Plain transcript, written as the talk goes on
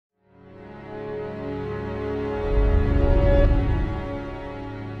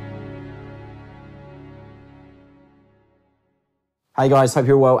Hey guys, hope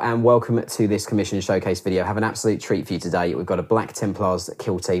you're well and welcome to this commission showcase video. I have an absolute treat for you today. We've got a Black Templars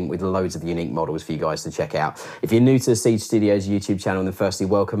kill team with loads of unique models for you guys to check out. If you're new to the Siege Studios YouTube channel, then firstly,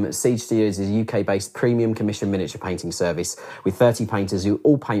 welcome. Siege Studios is a UK-based premium commission miniature painting service with 30 painters who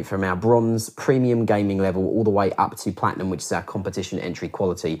all paint from our bronze, premium gaming level all the way up to platinum, which is our competition entry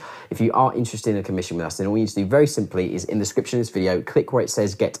quality. If you are interested in a commission with us, then all you need to do very simply is in the description of this video, click where it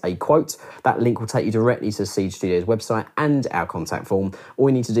says get a quote. That link will take you directly to the Siege Studios website and our contact form. All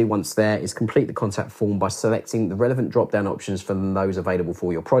you need to do once there is complete the contact form by selecting the relevant drop-down options from those available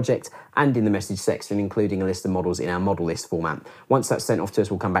for your project and in the message section, including a list of models in our model list format. Once that's sent off to us,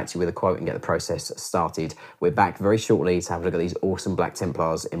 we'll come back to you with a quote and get the process started. We're back very shortly to have a look at these awesome Black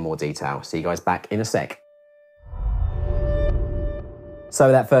Templars in more detail. See you guys back in a sec. So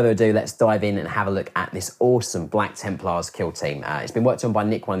without further ado, let's dive in and have a look at this awesome Black Templars kill team. It's been worked on by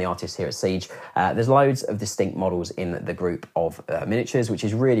Nick, one of the artists here at Siege. There's loads of distinct models in the group of miniatures, which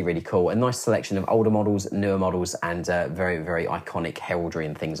is really, really cool. A nice selection of older models, newer models, and very, very iconic heraldry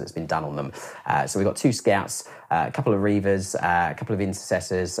and things that's been done on them. So we've got 2 Scouts, a couple of Rievers, a couple of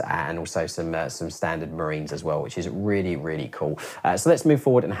Intercessors, and also some standard Marines as well, which is really, really cool. So let's move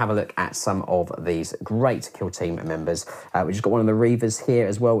forward and have a look at some of these great kill team members. We've just got one of the Rievers here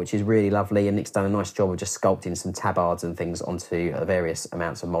as well, which is really lovely, and Nick's done a nice job of just sculpting some tabards and things onto various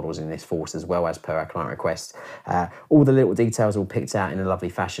amounts of models in this force as well, as per our client request. All the little details all picked out in a lovely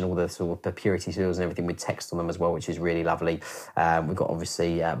fashion, all the sort of purity seals and everything with text on them as well, which is really lovely. We've got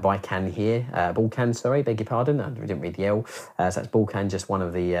obviously Balkan here, Balkan, sorry, beg your pardon, I didn't read the L. So that's Balkan, just one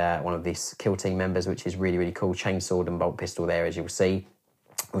of these kill team members, which is really, really cool. Chainsword and bolt pistol there, as you'll see.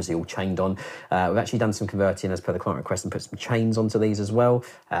 Obviously all chained on. We've actually done some converting as per the client request and put some chains onto these as well,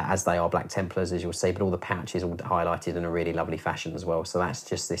 as they are Black Templars, as you'll see, but all the pouches all highlighted in a really lovely fashion as well. So that's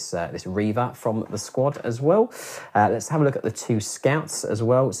just this Riever from the squad as well. Let's have a look at the 2 Scouts as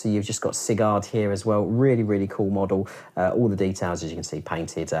well. So you've just got Sigurd here as well. Really, really cool model. All the details, as you can see,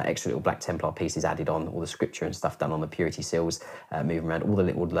 painted. Extra little Black Templar pieces added on. All the scripture and stuff done on the purity seals. Moving around. All the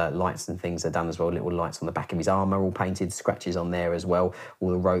little lights and things are done as well. Little lights on the back of his armour all painted. Scratches on there as well. All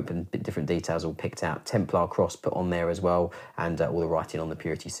the rope and different details all picked out. Templar cross put on there as well, and all the writing on the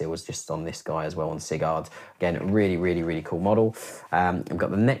purity seals just on this guy as well, on Sigurd. Again, really, really, really cool model. We've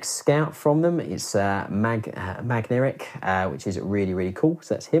got the next Scout from them. It's Magneric, which is really, really cool.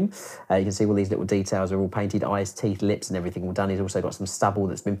 So that's him. You can see all these little details are all painted, eyes, teeth, lips, and everything all done. He's also got some stubble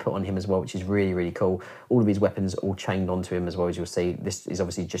that's been put on him as well, which is really, really cool. All of his weapons all chained onto him as well, as you'll see. This is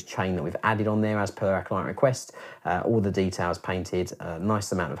obviously just chain that we've added on there as per our client request. All the details painted, a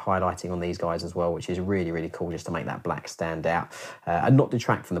nice amount of highlighting on these guys as well, which is really, really cool, just to make that black stand out and not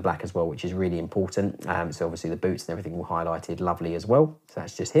detract from the black as well, which is really important. So obviously the boots and everything all highlighted lovely as well. So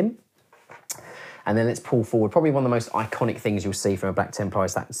that's just him. And then let's pull forward. Probably one of the most iconic things you'll see from a Black Templar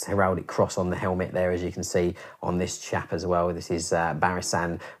is that heraldic cross on the helmet there, as you can see on this chap as well. This is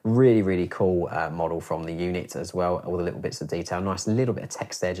Barisan. Really, really cool model from the unit as well. All the little bits of detail. Nice little bit of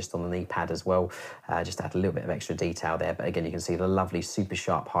text there just on the knee pad as well. Just to add a little bit of extra detail there. But again, you can see the lovely super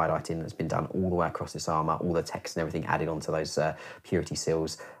sharp highlighting that's been done all the way across this armour. All the text and everything added onto those purity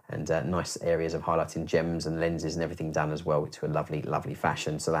seals. And nice areas of highlighting gems and lenses and everything done as well to a lovely, lovely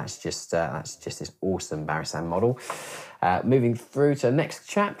fashion. So that's just this awesome Barisan model. Moving through to the next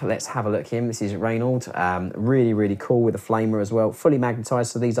chap, let's have a look at him. This is Reynold. Really, really cool with a flamer as well. Fully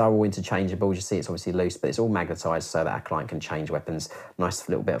magnetised, so these are all interchangeable. You see it's obviously loose, but it's all magnetised so that our client can change weapons. Nice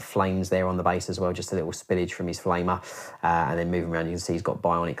little bit of flames there on the base as well, just a little spillage from his flamer. And then moving around, you can see he's got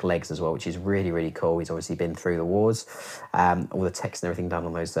bionic legs as well, which is really, really cool. He's obviously been through the wars. All the text and everything done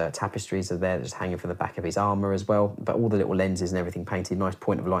on those tapestries are there, just hanging from the back of his armour as well. But all the little lenses and everything painted. Nice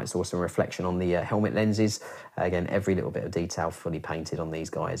point of light source and reflection on the helmet lenses. Again, every little bit of detail fully painted on these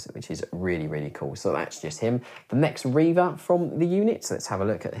guys, which is really, really cool. So that's just him. The next Riever from the unit. So let's have a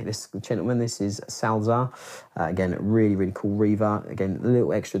look at this gentleman. This is Salzar. Again, really, really cool Riever. Again,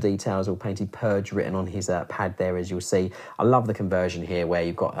 little extra details, all painted Purge written on his pad there, as you'll see. I love the conversion here where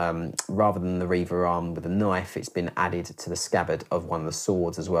you've got, rather than the Riever arm with a knife, it's been added to the scabbard of one of the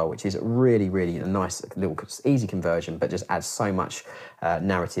swords as well, which is really, really a nice little easy conversion, but just adds so much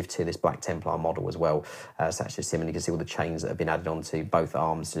narrative to this Black Templar model as well. So that's just him, and you can see all the chains that have been added onto both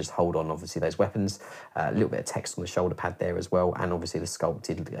arms to just hold on obviously those weapons. A little bit of text on the shoulder pad there as well, and obviously the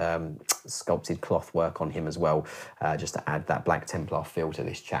sculpted sculpted cloth work on him as well, just to add that Black Templar feel to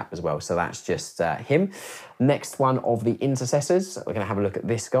this chap as well. So that's just him. Next one of the Intercessors, we're going to have a look at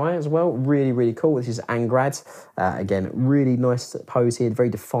this guy as well. Really, really cool. This is Angrad. Again, really nice pose here, very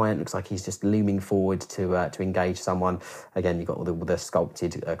defiant. Looks like he's just looming forward to engage someone. Again, you've got all the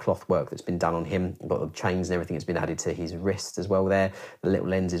sculpted cloth work that's been done on him. You've got the chains and everything that's been added to his wrist as well there. The little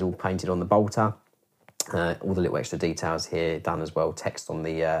lens is all painted on the bolter. All the little extra details here done as well. Text on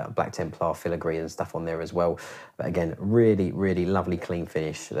the Black Templar filigree and stuff on there as well. But again, really, really lovely clean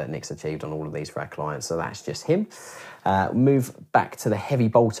finish that Nick's achieved on all of these for our clients. So that's just him. Move back to the heavy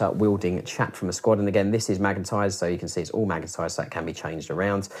bolter wielding chap from the squad. And again, this is magnetised, so you can see it's all magnetised, so it can be changed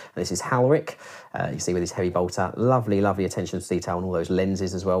around. And this is Halric. You see with his heavy bolter, lovely, lovely attention to detail on all those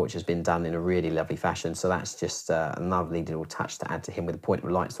lenses as well, which has been done in a really lovely fashion. So that's just a lovely little touch to add to him with a point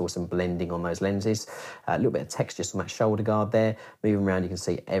of light source and blending on those lenses. A little bit of text just on that shoulder guard there. Moving around, you can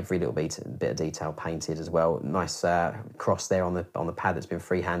see every little bit of detail painted as well. Nice cross there on the pad that's been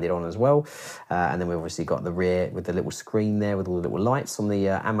free-handed on as well. And then we've obviously got the rear with the little screen there with all the little lights on the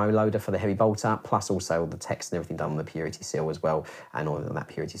ammo loader for the heavy bolter, plus also all the text and everything done on the purity seal as well, and on that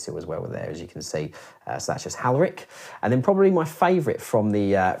purity seal as well there, as you can see. So that's just Halric. And then probably my favourite from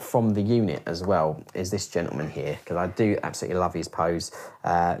the unit as well is this gentleman here, because I do absolutely love his pose.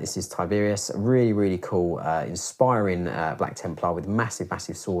 This is Tiberius. Really, really cool, inspiring Black Templar with massive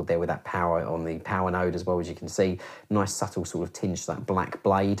sword there with that power on the power node as well, as you can see. Nice subtle sort of tinge to that black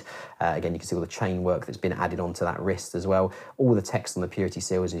blade. Again, you can see all the chain work that's been added onto that wrist as well. All the text on the purity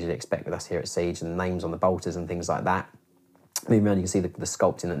seals, as you'd expect with us here at Siege, and the names on the bolters and things like that. Moving around, you can see the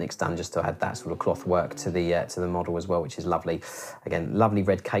sculpting that Nick's done just to add that sort of cloth work to the model as well, which is lovely. Again, lovely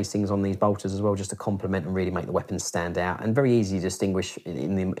red casings on these bolters as well, just to complement and really make the weapons stand out, and very easy to distinguish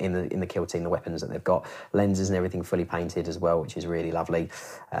in the kill team the weapons that they've got. Lenses and everything fully painted as well, which is really lovely.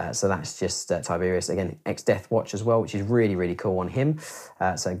 So that's just Tiberius. Again, ex-Death Watch as well, which is really, really cool on him.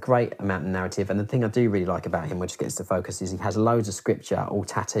 So great amount of narrative. And the thing I do really like about him, which gets to focus, is he has loads of scripture all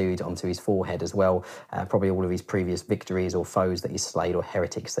tattooed onto his forehead as well. Probably all of his previous victories or foes that he's slayed or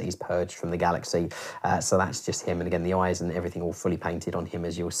heretics that he's purged from the galaxy. So that's just him. And again, the eyes and everything all fully painted on him,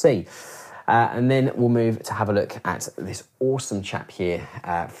 as you'll see. And then we'll move to have a look at this awesome chap here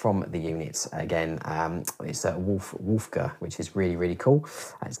from the units. Again, it's Wolfgar, which is really, really cool.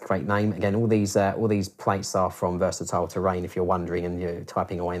 It's a great name. Again, all these plates are from Versatile Terrain, if you're wondering, and you're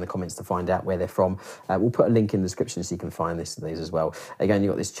typing away in the comments to find out where they're from. We'll put a link in the description so you can find these as well. Again,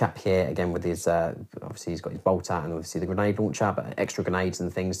 you've got this chap here, again, with his, obviously he's got his bolter and obviously the grenade launcher, but extra grenades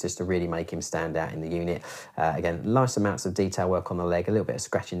and things just to really make him stand out in the unit. Again, nice amounts of detail work on the leg, a little bit of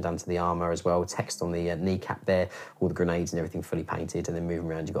scratching done to the armour as well, text on the kneecap there, all the grenades and everything fully painted, and then moving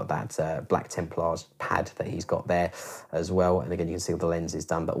around you've got that Black Templars pad that he's got there as well, and again you can see all the lenses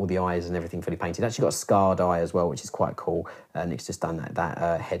done, but all the eyes and everything fully painted. Actually got a scarred eye as well, which is quite cool. Nick's just done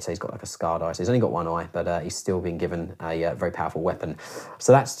that head, so he's got like a scarred eye, so he's only got one eye, but he's still been given a very powerful weapon.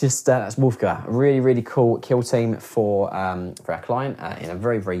 So that's just that's Wolfgar. Really, really cool kill team for our client in a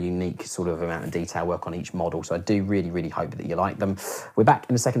very, very unique sort of amount of detail work on each model. So I do really, really hope that you like them. We're back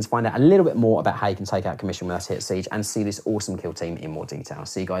in a second to find out a little bit more about how you can take out commission with us here at Siege and see this awesome kill team in more detail.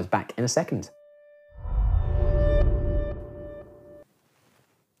 See you guys back in a second.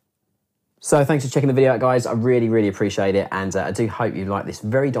 So thanks for checking the video out, guys. I really, really appreciate it, and I do hope you like this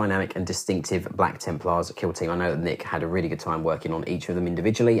very dynamic and distinctive Black Templars kill team. I know that Nick had a really good time working on each of them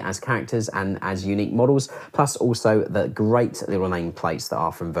individually as characters and as unique models, plus also the great little name plates that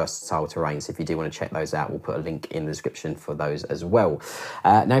are from Versatile Terrain. So if you do want to check those out, we'll put a link in the description for those as well.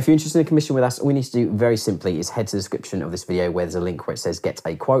 Now, if you're interested in a commission with us, all you need to do very simply is head to the description of this video where there's a link where it says get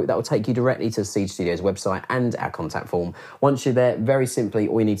a quote. That will take you directly to the Siege Studios website and our contact form. Once you're there, very simply,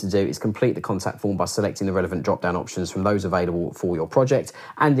 all you need to do is complete the contact form by selecting the relevant drop-down options from those available for your project,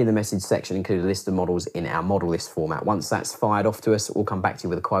 and in the message section include a list of models in our model list format. Once that's fired off to us, we'll come back to you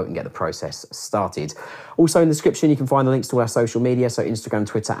with a quote and get the process started. Also in the description you can find the links to our social media, so Instagram,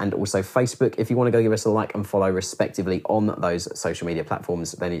 Twitter and also Facebook. If you want to go give us a like and follow respectively on those social media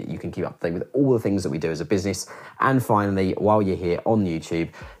platforms, then you can keep up to date with all the things that we do as a business. And finally, while you're here on YouTube,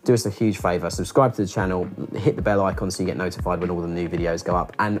 do us a huge favour, subscribe to the channel, hit the bell icon so you get notified when all the new videos go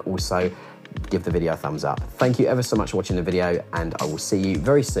up, and also give the video a thumbs up. Thank you ever so much for watching the video, and I will see you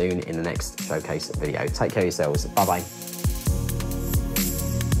very soon in the next showcase video. Take care of yourselves. Bye bye.